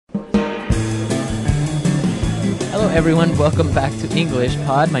Hello everyone, welcome back to English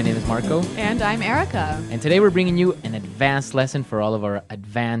Pod. My name is Marco. And I'm Erica. And today we're bringing you an advanced lesson for all of our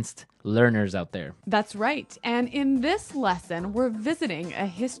advanced learners out there. That's right. And in this lesson, we're visiting a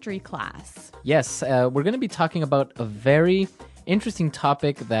history class. Yes, we're going to be talking about a very interesting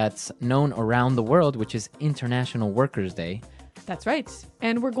topic that's known around the world, which is International Workers' Day. That's right.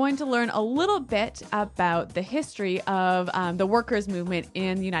 And we're going to learn a little bit about the history of the workers' movement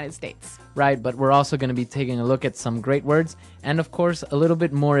in the United States. Right, but we're also going to be taking a look at some great words and, of course, a little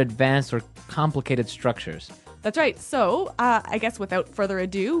bit more advanced or complicated structures. That's right. So I guess without further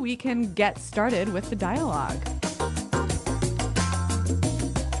ado, we can get started with the dialogue.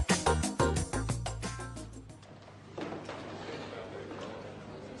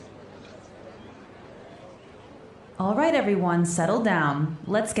 All right, everyone, settle down.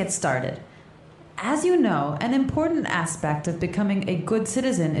 Let's get started. As you know, an important aspect of becoming a good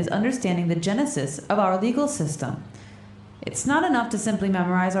citizen is understanding the genesis of our legal system. It's not enough to simply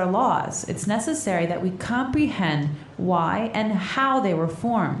memorize our laws. It's necessary that we comprehend why and how they were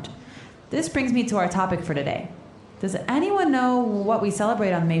formed. This brings me to our topic for today. Does anyone know what we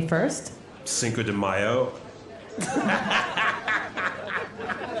celebrate on May 1st? Cinco de Mayo.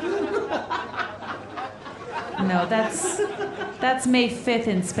 No, that's May 5th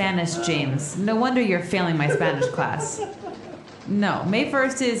in Spanish, James. No wonder you're failing my Spanish class. No, May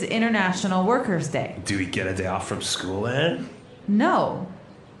 1st is International Workers' Day. Do we get a day off from school then? No,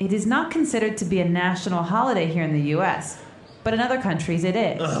 it is not considered to be a national holiday here in the U.S., but in other countries it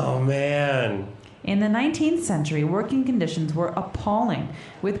is. Oh, man. In the 19th century, working conditions were appalling,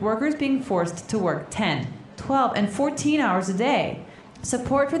 with workers being forced to work 10, 12, and 14 hours a day.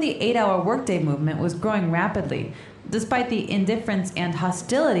 Support for the 8-hour workday movement was growing rapidly, despite the indifference and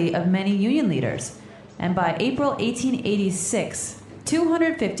hostility of many union leaders. And by April 1886,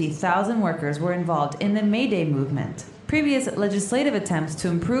 250,000 workers were involved in the May Day movement. Previous legislative attempts to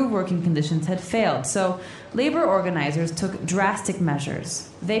improve working conditions had failed, so labor organizers took drastic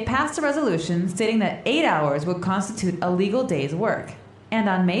measures. They passed a resolution stating that 8 hours would constitute a legal day's work. And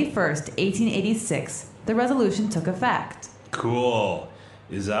on May 1st, 1886, the resolution took effect. Cool.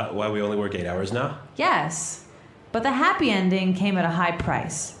 Is that why we only work 8 hours now? Yes, but the happy ending came at a high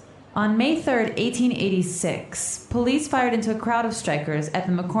price. On May 3rd, 1886, police fired into a crowd of strikers at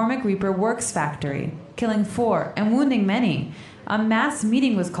the McCormick Reaper Works factory, killing 4 and wounding many. A mass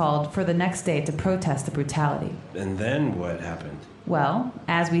meeting was called for the next day to protest the brutality. And then what happened? Well,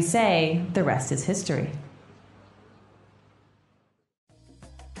 as we say, the rest is history.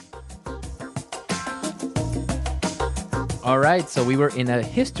 All right, so we were in a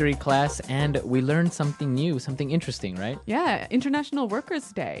history class and we learned something new, something interesting, right? Yeah, International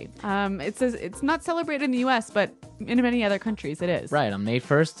Workers' Day. It says it's not celebrated in the U.S., but in many other countries it is. Right, on May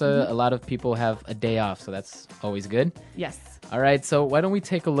 1st, a lot of people have a day off, so that's always good. Yes. All right, so why don't we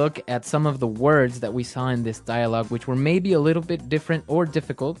take a look at some of the words that we saw in this dialogue, which were maybe a little bit different or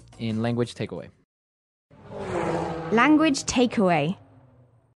difficult in Language Takeaway. Language takeaway.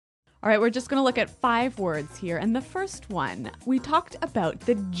 All right, we're just going to look at 5 words here. And the first one, we talked about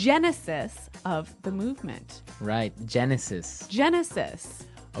the genesis of the movement. Right, Genesis. Genesis.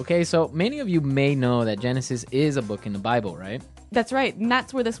 Okay, so many of you may know that Genesis is a book in the Bible, right? That's right. And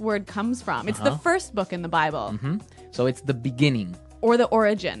that's where this word comes from. It's the first book in the Bible. So it's the beginning. Or the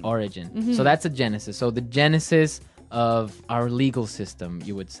origin. Origin. So that's a Genesis. So the genesis of our legal system,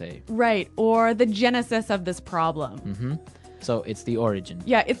 you would say. Right. Or the genesis of this problem. So it's the origin.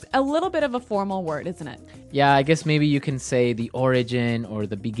 Yeah, it's a little bit of a formal word, isn't it? Yeah, I guess maybe you can say the origin or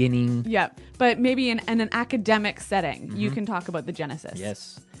the beginning. Yeah, but maybe in an academic setting, you can talk about the genesis.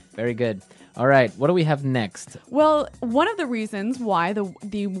 Yes, very good. All right, what do we have next? Well, one of the reasons why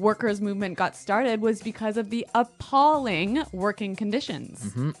the workers' movement got started was because of the appalling working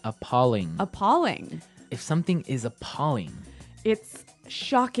conditions. Appalling. Appalling. If something is appalling, It's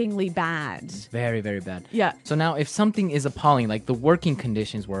shockingly bad. very, very bad. Yeah. So now if something is appalling, like the working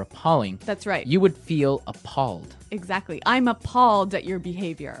conditions were appalling, That's right. you would feel appalled. Exactly. I'm appalled at your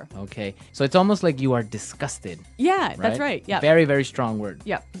behavior. Okay, so it's almost like you are disgusted. Yeah, that's right. Yeah. Very, very strong word.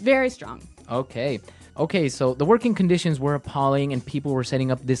 Yeah, very strong. Okay. Okay, so the working conditions were appalling and people were setting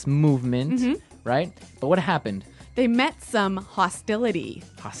up this movement, right? But what happened? They met some hostility.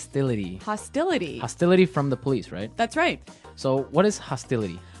 Hostility. Hostility. Hostility from the police, right? That's right. So what is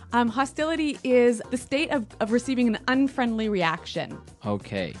hostility? Hostility is the state of receiving an unfriendly reaction.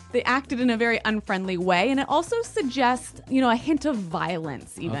 Okay. They acted in a very unfriendly way, and it also suggests, a hint of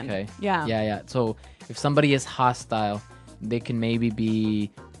violence even. Okay. Yeah. Yeah. So if somebody is hostile, they can maybe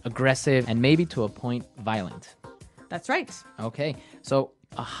be aggressive and maybe to a point violent. That's right. Okay. So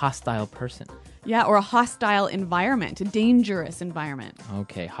a hostile person. Yeah, or a hostile environment, a dangerous environment.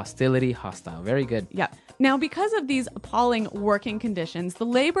 Okay, hostility, hostile. Very good. Yeah. Now, because of these appalling working conditions, the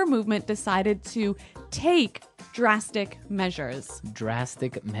labor movement decided to take drastic measures.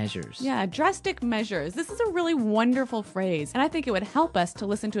 Drastic measures. Yeah, drastic measures. This is a really wonderful phrase, and I think it would help us to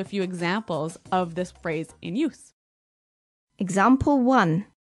listen to a few examples of this phrase in use. Example 1.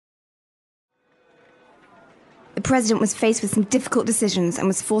 The president was faced with some difficult decisions and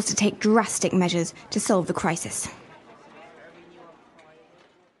was forced to take drastic measures to solve the crisis.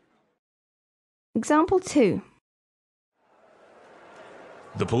 Example 2.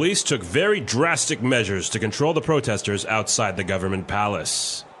 The police took very drastic measures to control the protesters outside the government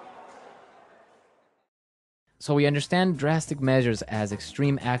palace. So we understand drastic measures as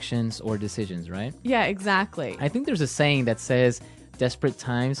extreme actions or decisions, right? Yeah, exactly. I think there's a saying that says desperate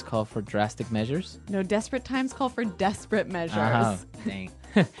times call for drastic measures. No, desperate times call for desperate measures. Oh, dang.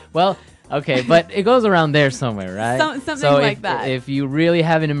 Well, okay, but it goes around there somewhere, right? Something so like that. If you really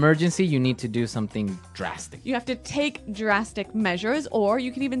have an emergency, you need to do something drastic. You have to take drastic measures, or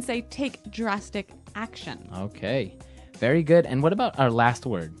you can even say take drastic action. Okay, very good. And what about our last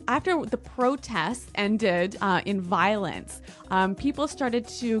word? After the protests ended in violence, people started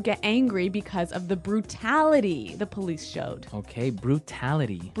to get angry because of the brutality the police showed. Okay,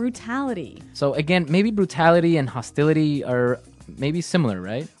 brutality. Brutality. So again, maybe brutality and hostility are maybe similar,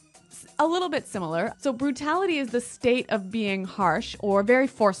 right? A little bit similar. So brutality is the state of being harsh or very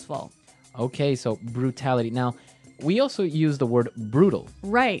forceful. Okay, so brutality. Now, we also use the word brutal.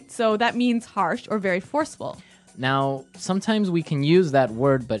 Right. So that means harsh or very forceful. Now, sometimes we can use that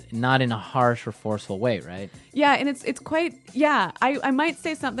word, but not in a harsh or forceful way, right? Yeah, and it's quite, I might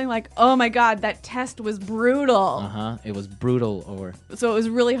say something like, oh my God, that test was brutal. It was brutal or... So it was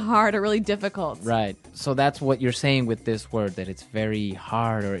really hard or really difficult. Right. So that's what you're saying with this word, that it's very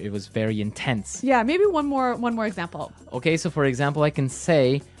hard or it was very intense. Yeah, maybe one more example. Okay, so for example, I can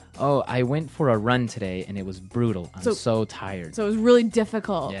say, oh, I went for a run today and it was brutal. I'm so tired. So it was really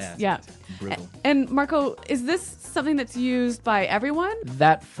difficult. Yeah. Brutal. And Marco, is this something that's used by everyone?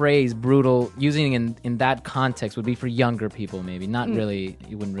 That phrase, brutal, using in that context would be for younger people maybe. Not really,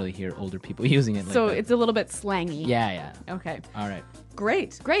 you wouldn't really hear older people using it like So that. it's a little bit slangy. Yeah. Okay. All right.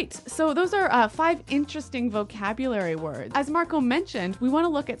 Great. So those are 5 interesting vocabulary words. As Marco mentioned, we want to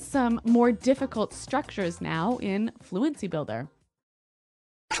look at some more difficult structures now in Fluency Builder.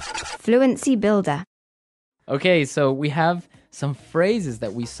 Fluency Builder. Okay, so we have some phrases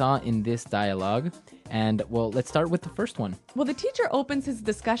that we saw in this dialogue. And, well, let's start with the first one. Well, the teacher opens his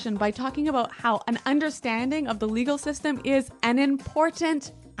discussion by talking about how an understanding of the legal system is an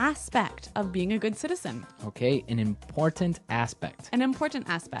important aspect of being a good citizen. Okay, an important aspect. An important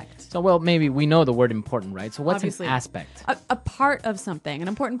aspect. So, well, maybe we know the word important, right? So what's Obviously. an aspect? A part of something, an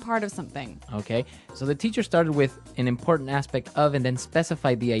important part of something. Okay, so the teacher started with an important aspect of and then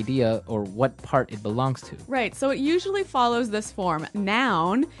specified the idea or what part it belongs to. Right, so it usually follows this form.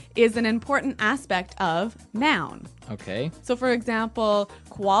 Noun is an important aspect of noun. Okay, So for example,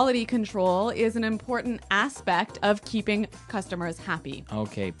 quality control is an important aspect of keeping customers happy.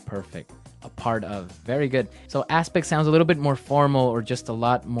 okay, perfect. A part of. Very good. So aspect sounds a little bit more formal or just a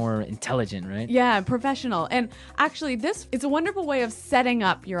lot more intelligent, right? Yeah, professional. And actually, this is a wonderful way of setting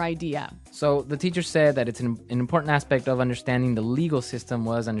up your idea. So the teacher said that it's an important aspect of understanding the legal system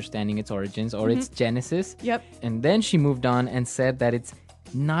was understanding its origins or its genesis. Yep. And then she moved on and said that it's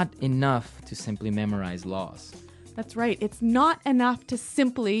not enough to simply memorize laws. That's right. It's not enough to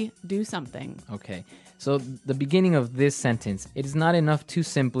simply do something. Okay. So the beginning of this sentence, it is not enough to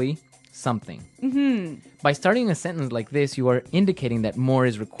simply something. By starting a sentence like this, you are indicating that more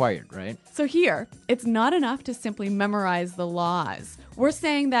is required, right? So here, it's not enough to simply memorize the laws. We're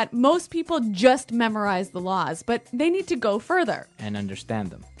saying that most people just memorize the laws, but they need to go further. And understand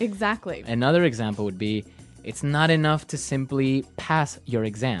them. Exactly. Another example would be, it's not enough to simply pass your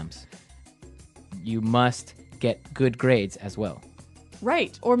exams. You must get good grades as well.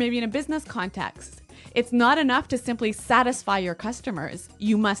 Right. Or maybe in a business context. It's not enough to simply satisfy your customers.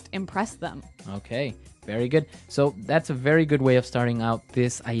 You must impress them. Okay, very good. So that's a very good way of starting out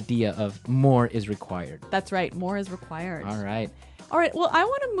this idea of more is required. That's right. More is required. All right. All right. Well, I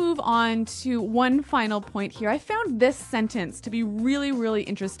want to move on to one final point here. I found this sentence to be really, really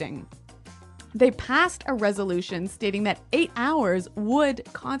interesting. They passed a resolution stating that 8 hours would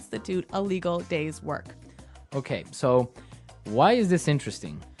constitute a legal day's work. Okay, so why is this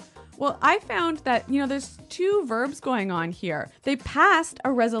interesting? Well, I found that, there's 2 verbs going on here. They passed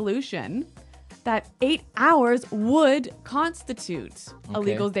a resolution that 8 hours would constitute a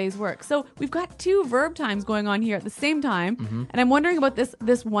Okay. legal day's work. So we've got 2 verb times going on here at the same time. And I'm wondering about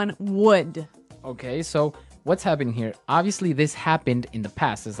this one would. Okay, so what's happening here? Obviously, this happened in the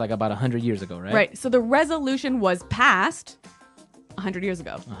past. It's like about 100 years ago, right? Right. So the resolution was passed 100 years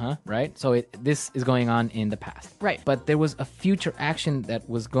ago. Right? So this is going on in the past. Right. But there was a future action that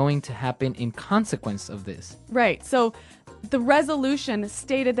was going to happen in consequence of this. Right. So the resolution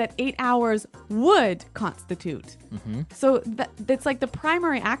stated that 8 hours would constitute. So that's like the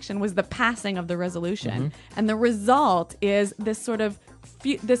primary action was the passing of the resolution. And the result is this sort of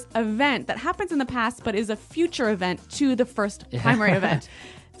this event that happens in the past but is a future event to the first primary event.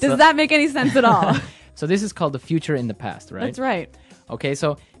 Does that make any sense at all? So this is called the future in the past, right? That's right. Okay,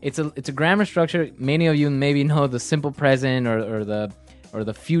 so it's a grammar structure. Many of you maybe know the simple present or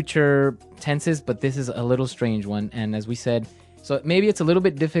the future tenses, but this is a little strange one. And as we said, so maybe it's a little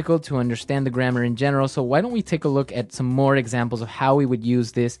bit difficult to understand the grammar in general. So why don't we take a look at some more examples of how we would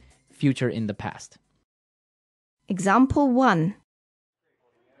use this future in the past? Example 1.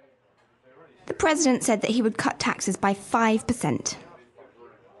 The president said that he would cut taxes by 5%.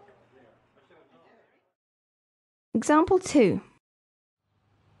 Example 2.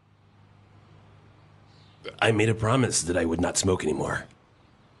 I made a promise that I would not smoke anymore.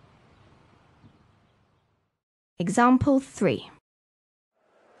 Example 3.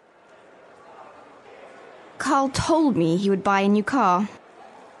 Carl told me he would buy a new car.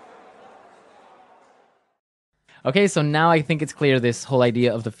 Okay, so now I think it's clear this whole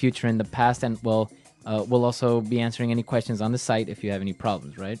idea of the future in the past, and we'll also be answering any questions on the site if you have any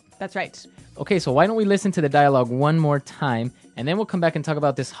problems, right? That's right. Okay, so why don't we listen to the dialogue one more time, and then we'll come back and talk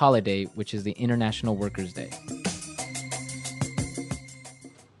about this holiday, which is the International Workers' Day.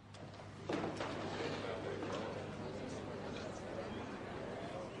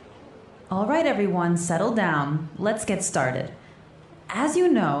 All right, everyone, settle down. Let's get started. As you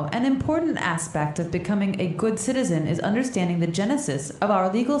know, an important aspect of becoming a good citizen is understanding the genesis of our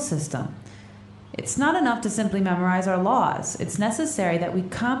legal system. It's not enough to simply memorize our laws. It's necessary that we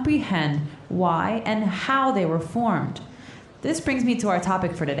comprehend why and how they were formed. This brings me to our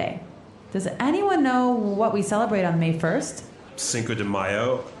topic for today. Does anyone know what we celebrate on May 1st? Cinco de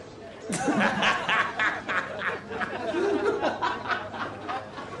Mayo.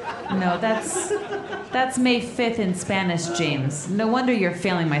 No, that's May 5th in Spanish, James. No wonder you're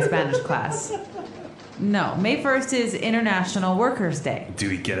failing my Spanish class. No, May 1st is International Workers' Day. Do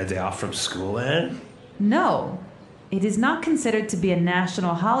we get a day off from school then? No, it is not considered to be a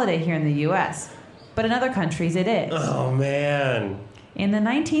national holiday here in the U.S., but in other countries it is. Oh, man. In the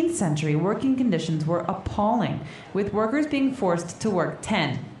 19th century, working conditions were appalling, with workers being forced to work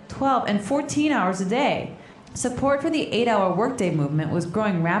 10, 12, and 14 hours a day. Support for the 8-hour workday movement was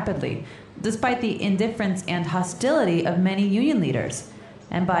growing rapidly, despite the indifference and hostility of many union leaders.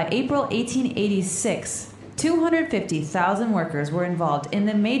 And by April 1886, 250,000 workers were involved in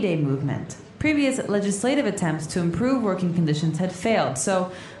the May Day movement. Previous legislative attempts to improve working conditions had failed,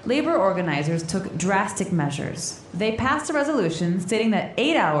 so labor organizers took drastic measures. They passed a resolution stating that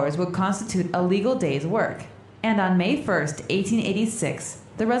 8 hours would constitute a legal day's work. And on May 1st, 1886,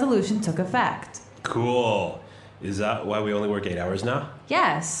 the resolution took effect. Cool. Is that why we only work 8 hours now?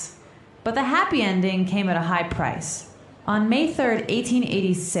 Yes, but the happy ending came at a high price. On May 3rd,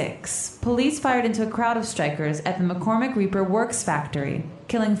 1886, police fired into a crowd of strikers at the McCormick Reaper Works factory,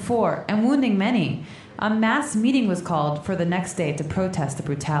 killing 4 and wounding many. A mass meeting was called for the next day to protest the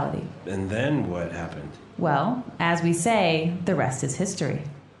brutality. And then what happened? Well, as we say, the rest is history.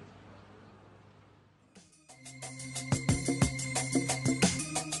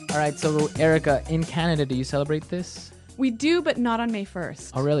 All right, so Erica, in Canada, do you celebrate this? We do, but not on May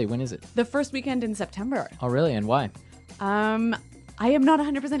 1st. Oh, really? When is it? The first weekend in September. Oh, really? And why? I am not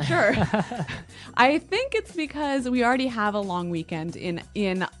 100% sure. I think it's because we already have a long weekend in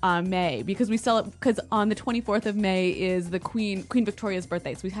May because because on the 24th of May is the Queen Victoria's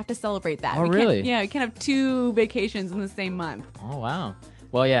birthday, so we have to celebrate that. Oh, really? Yeah, we can't have 2 vacations in the same month. Oh, wow.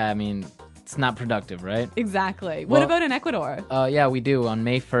 Well, yeah, I mean, it's not productive, right? Exactly. Well, what about in Ecuador? Yeah, we do. On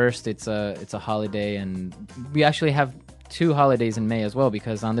May 1st, it's a holiday, and we actually have 2 holidays in May as well,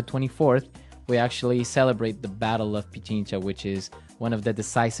 because on the 24th, we actually celebrate the Battle of Pichincha, which is one of the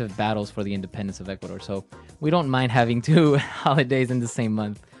decisive battles for the independence of Ecuador. So we don't mind having 2 holidays in the same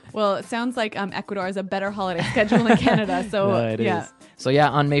month. Well, it sounds like Ecuador has a better holiday schedule than Canada. So No, it is. So yeah,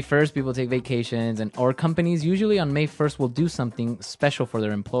 on May 1st, people take vacations, or companies usually on May 1st will do something special for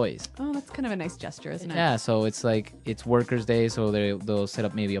their employees. Oh, that's kind of a nice gesture, isn't it? Yeah, so it's like it's Workers' Day, so they'll set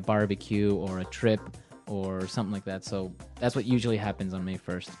up maybe a barbecue or a trip or something like that. So that's what usually happens on May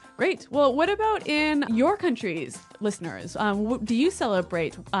 1st. Great. Well, what about in your countries, listeners? Do you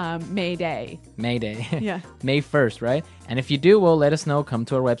celebrate May Day? May Day. Yeah. May 1st, right? And if you do, well, let us know. Come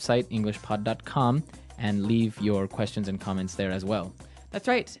to our website, englishpod.com, and leave your questions and comments there as well. That's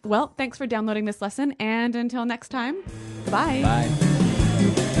right. Well, thanks for downloading this lesson. And until next time, goodbye.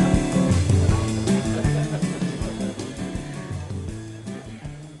 Bye.